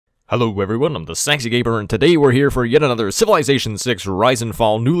Hello everyone, I'm the Saxy Gamer, and today we're here for yet another Civilization 6 Rise and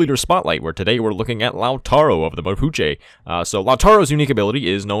Fall New Leader Spotlight, where today we're looking at Lautaro of the Mapuche. So Lautaro's unique ability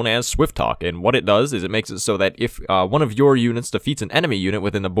is known as Swift Talk, and what it does is it makes it so that if one of your units defeats an enemy unit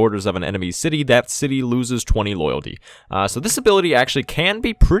within the borders of an enemy's city, that city loses 20 loyalty. So this ability actually can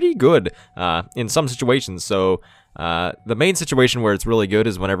be pretty good in some situations. So the main situation where it's really good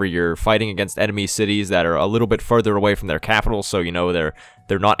is whenever you're fighting against enemy cities that are a little bit further away from their capital, so you know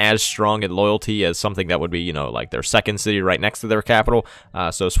they're not as strong in loyalty as something that would be, you know, like their second city right next to their capital.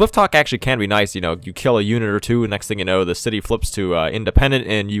 So Swift Talk actually can be nice. You know, you kill a unit or two, and next thing you know, the city flips to independent,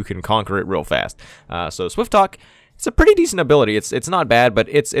 and you can conquer it real fast. So Swift Talk, it's a pretty decent ability. It's not bad, but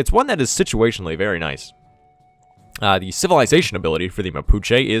it's one that is situationally very nice. The civilization ability for the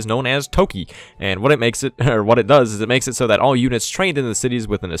Mapuche is known as Toki, and what it does is it makes it so that all units trained in the cities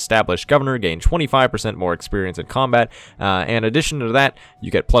with an established governor gain 25% more experience in combat. And in addition to that,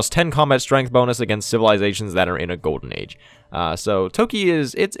 you get plus 10 combat strength bonus against civilizations that are in a golden age. So Toki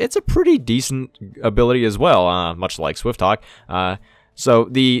it's a pretty decent ability as well, much like Swift Talk. So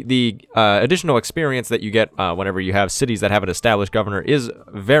the additional experience that you get whenever you have cities that have an established governor is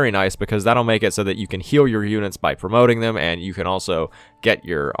very nice, because that'll make it so that you can heal your units by promoting them, and you can also get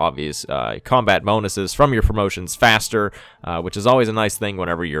your obvious combat bonuses from your promotions faster, which is always a nice thing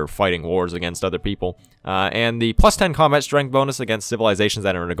whenever you're fighting wars against other people. And the plus 10 combat strength bonus against civilizations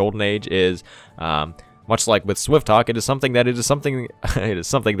that are in a golden age is much like with Swift Talk, it is something that is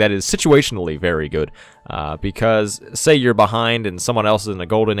situationally very good, because say you're behind and someone else is in a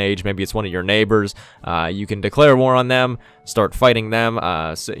golden age, maybe it's one of your neighbors, you can declare war on them, start fighting them,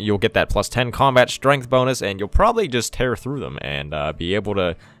 so you'll get that plus 10 combat strength bonus, and you'll probably just tear through them and be able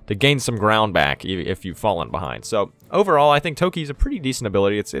to gain some ground back if you've fallen behind. So overall, I think Toki is a pretty decent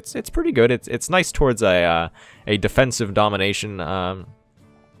ability. It's pretty good. It's nice towards a defensive domination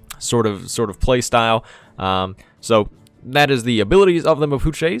sort of play style. So that is the abilities of the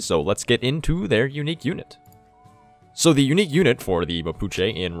Mapuche, so let's get into their unique unit. So the unique unit for the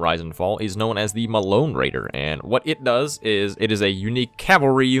Mapuche in Rise and Fall is known as the Malone Raider, and what it does is it is a unique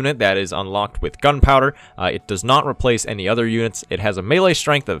cavalry unit that is unlocked with gunpowder. It does not replace any other units. It has a melee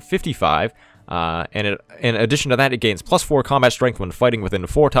strength of 55, and in addition to that, it gains plus 4 combat strength when fighting within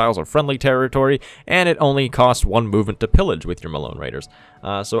 4 tiles of friendly territory, and it only costs 1 movement to pillage with your Malone Raiders.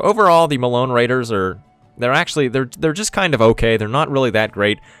 So overall, the Malone Raiders they're just kind of okay. They're not really that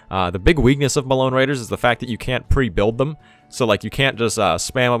great. The big weakness of Malone Raiders is the fact that you can't pre-build them. So, like, you can't just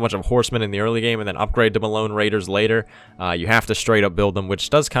spam a bunch of horsemen in the early game and then upgrade to Malone Raiders later. You have to straight up build them, which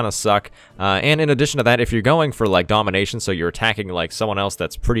does kind of suck. And in addition to that, if you're going for, like, domination, so you're attacking, like, someone else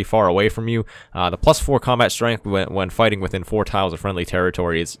that's pretty far away from you, the plus 4 combat strength when fighting within 4 tiles of friendly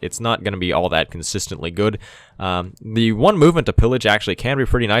territory, it's not going to be all that consistently good. The 1 movement to pillage actually can be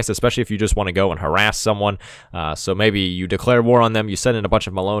pretty nice, especially if you just want to go and harass someone. So maybe you declare war on them, you send in a bunch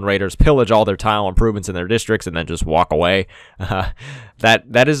of Malone Raiders, pillage all their tile improvements in their districts, and then just walk away.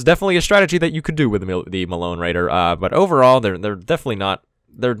 That is definitely a strategy that you could do with the Malone Raider. But overall, they're definitely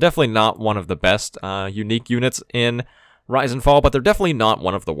not one of the best unique units in Rise and Fall, but they're definitely not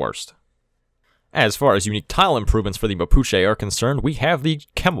one of the worst. As far as unique tile improvements for the Mapuche are concerned, we have the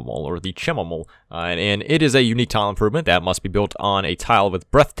Chamomile, or the Chamomile, and it is a unique tile improvement that must be built on a tile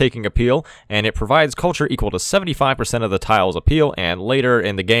with breathtaking appeal, and it provides culture equal to 75% of the tile's appeal, and later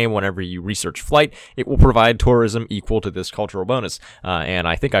in the game, whenever you research flight, it will provide tourism equal to this cultural bonus. And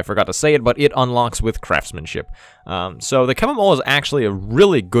I think I forgot to say it, but it unlocks with craftsmanship. So the Chamomile is actually a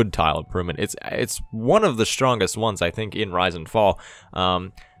really good tile improvement. It's one of the strongest ones, I think, in Rise and Fall.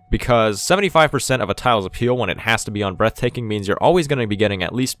 Because 75% of a tile's appeal when it has to be on breathtaking means you're always going to be getting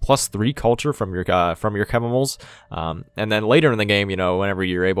at least plus 3 culture from your Chamomiles. And then later in the game, you know, whenever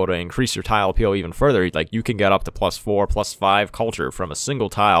you're able to increase your tile appeal even further, like you can get up to plus 4, plus 5 culture from a single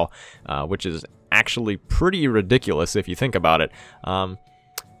tile, which is actually pretty ridiculous if you think about it.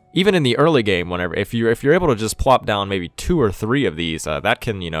 Even in the early game, if you're able to just plop down maybe 2 or 3 of these, that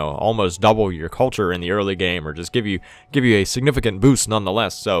can, you know, almost double your culture in the early game, or just give you a significant boost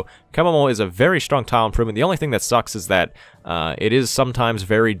nonetheless. So Chamomile is a very strong tile improvement. The only thing that sucks is that it is sometimes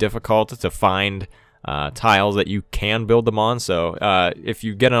very difficult to find tiles that you can build them on. So if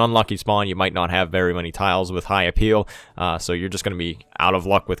you get an unlucky spawn, you might not have very many tiles with high appeal. So you're just going to be out of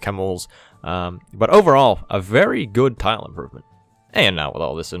luck with Chamomiles. But overall, a very good tile improvement. And now, with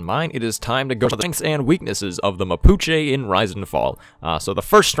all this in mind, it is time to go to the strengths and weaknesses of the Mapuche in Rise and Fall. So the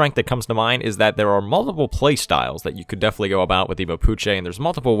first strength that comes to mind is that there are multiple play styles that you could definitely go about with the Mapuche, and there's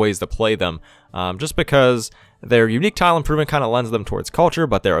multiple ways to play them, just because their unique tile improvement kind of lends them towards culture,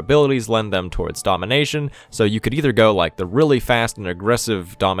 but their abilities lend them towards domination. So you could either go like the really fast and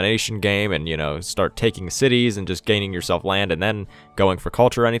aggressive domination game and, you know, start taking cities and just gaining yourself land and then going for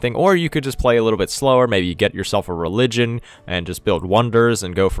culture or anything, or you could just play a little bit slower, maybe get yourself a religion and just build wonders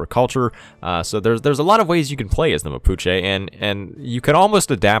and go for culture. So there's a lot of ways you can play as the Mapuche, and you can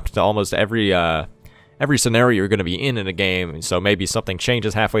almost adapt to almost every scenario you're going to be in a game. So maybe something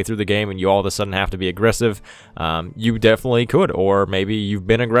changes halfway through the game and you all of a sudden have to be aggressive. You definitely could. Or maybe you've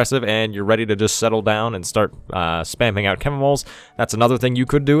been aggressive and you're ready to just settle down and start spamming out chemicals. That's another thing you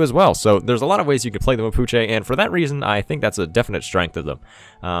could do as well. So there's a lot of ways you could play the Mapuche, and for that reason, I think that's a definite strength of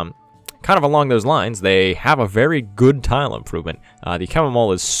them. Kind of along those lines, they have a very good tile improvement. The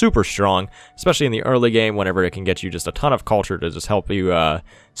Chamomile is super strong, especially in the early game whenever it can get you just a ton of culture to just help you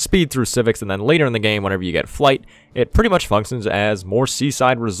speed through civics, and then later in the game whenever you get flight, it pretty much functions as more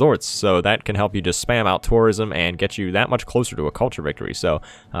seaside resorts, so that can help you just spam out tourism and get you that much closer to a culture victory. So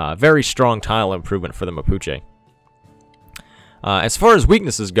very strong tile improvement for the Mapuche. As far as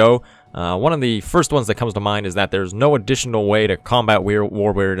weaknesses go, one of the first ones that comes to mind is that there's no additional way to combat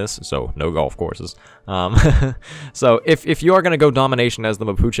war weariness, so no golf courses. So if you are going to go domination as the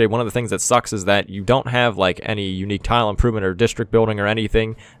Mapuche, one of the things that sucks is that you don't have like any unique tile improvement or district building or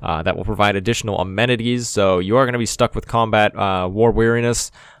anything that will provide additional amenities, so you are going to be stuck with combat war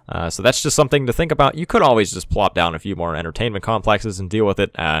weariness. So that's just something to think about. You could always just plop down a few more entertainment complexes and deal with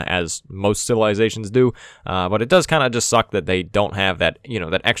it, as most civilizations do. But it does kind of just suck that they don't have that, you know,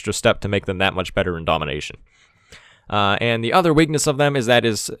 that extra step to make them that much better in domination. And the other weakness of them is that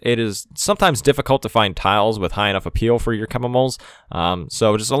it is sometimes difficult to find tiles with high enough appeal for your chemomoles.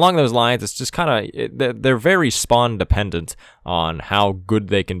 So just along those lines, it's just kind of, they're very spawn dependent on how good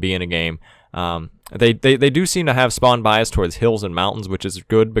they can be in a game. They do seem to have spawn bias towards hills and mountains, which is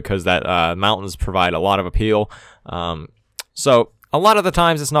good because that mountains provide a lot of appeal. So a lot of the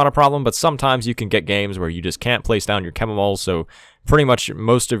times it's not a problem, but sometimes you can get games where you just can't place down your chemomoles, so pretty much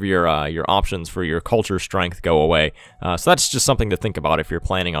most of your options for your culture strength go away. So that's just something to think about if you're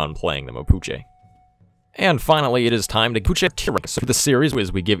planning on playing the Mapuche. And finally, it is time to Mapuche tier rankings. So the series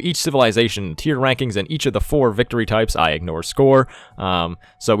is we give each civilization tier rankings and each of the 4 victory types. I ignore score.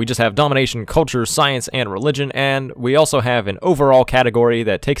 So we just have domination, culture, science, and religion, and we also have an overall category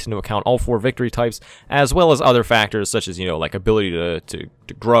that takes into account all 4 victory types, as well as other factors such as, you know, like ability to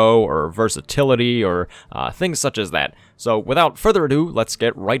grow or versatility or things such as that. So without further ado, let's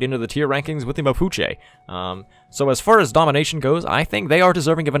get right into the tier rankings with the Mapuche. So as far as domination goes, I think they are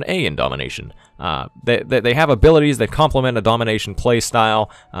deserving of an A in domination. They have abilities that complement a domination playstyle.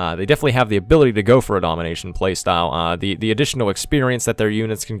 They definitely have the ability to go for a domination playstyle. The additional experience that their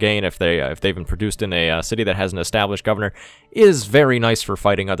units can gain if they've been produced in a city that has an established governor is very nice for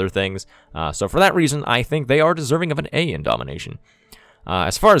fighting other things. So for that reason, I think they are deserving of an A in domination.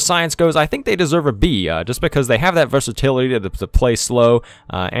 As far as science goes, I think they deserve a B, just because they have that versatility to play slow,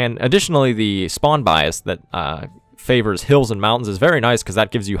 and additionally the spawn bias that favors hills and mountains is very nice because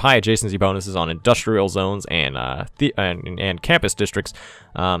that gives you high adjacency bonuses on industrial zones and campus districts.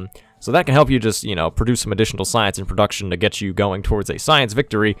 So that can help you just, you know, produce some additional science in production to get you going towards a science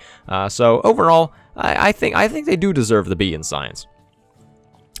victory. So overall, I think they do deserve the B in science.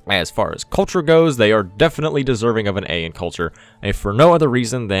 As far as culture goes, they are definitely deserving of an A in culture, if for no other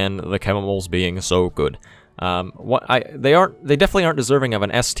reason than the chemomoles being so good. They definitely aren't deserving of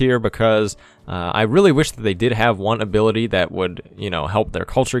an S tier because I really wish that they did have one ability that would, you know, help their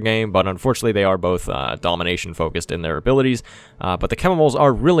culture game, but unfortunately they are both domination focused in their abilities. But the chemomoles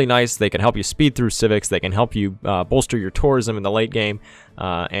are really nice. They can help you speed through civics. They can help you bolster your tourism in the late game,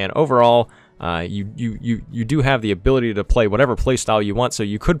 and overall, you do have the ability to play whatever playstyle you want, so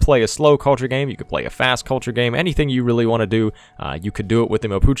you could play a slow culture game, you could play a fast culture game, anything you really want to do, you could do it with the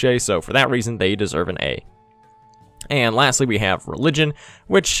Mapuche, so for that reason, they deserve an A. And lastly, we have religion,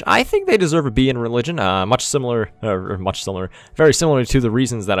 which I think they deserve a B in religion, very similar to the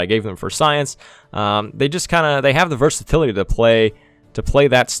reasons that I gave them for science. They just they have the versatility to play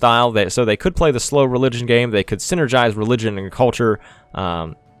that style, so they could play the slow religion game, they could synergize religion and culture,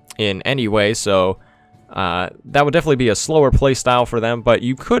 in any way, so that would definitely be a slower play style for them, but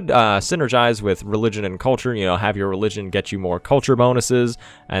you could synergize with religion and culture, you know, have your religion get you more culture bonuses,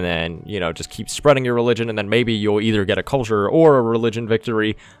 and then, you know, just keep spreading your religion, and then maybe you'll either get a culture or a religion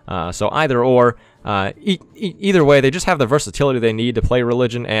victory, so either or. Either way, they just have the versatility they need to play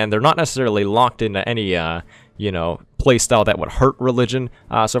religion, and they're not necessarily locked into any, you know, playstyle that would hurt religion.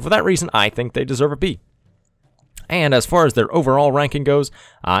 So for that reason, I think they deserve a B. And as far as their overall ranking goes,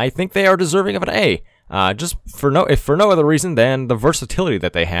 I think they are deserving of an A. Just if for no other reason than the versatility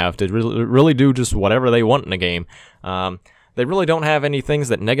that they have to really do just whatever they want in a game. They really don't have any things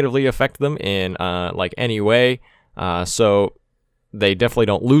that negatively affect them in like any way. So they definitely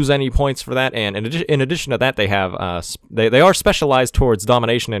don't lose any points for that. And in addition to that, they have they are specialized towards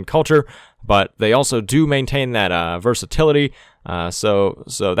domination and culture, but they also do maintain that versatility. So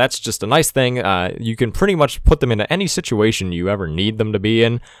that's just a nice thing. You can pretty much put them into any situation you ever need them to be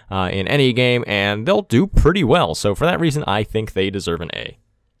in any game, and they'll do pretty well. So for that reason, I think they deserve an A.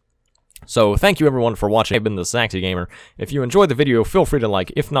 So thank you everyone for watching. I've been the Saxy Gamer. If you enjoyed the video, feel free to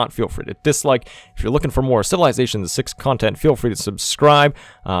like. If not, feel free to dislike. If you're looking for more Civilization 6 content, feel free to subscribe.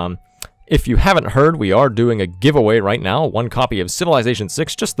 If you haven't heard, we are doing a giveaway right now. 1 copy of Civilization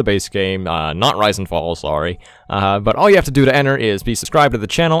 6, just the base game, not Rise and Fall, sorry. But all you have to do to enter is be subscribed to the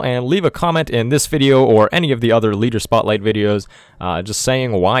channel and leave a comment in this video or any of the other Leader Spotlight videos just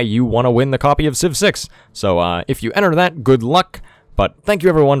saying why you want to win the copy of Civ 6. So if you enter that, good luck. But thank you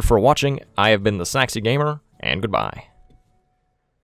everyone for watching. I have been the Saxy Gamer, and goodbye.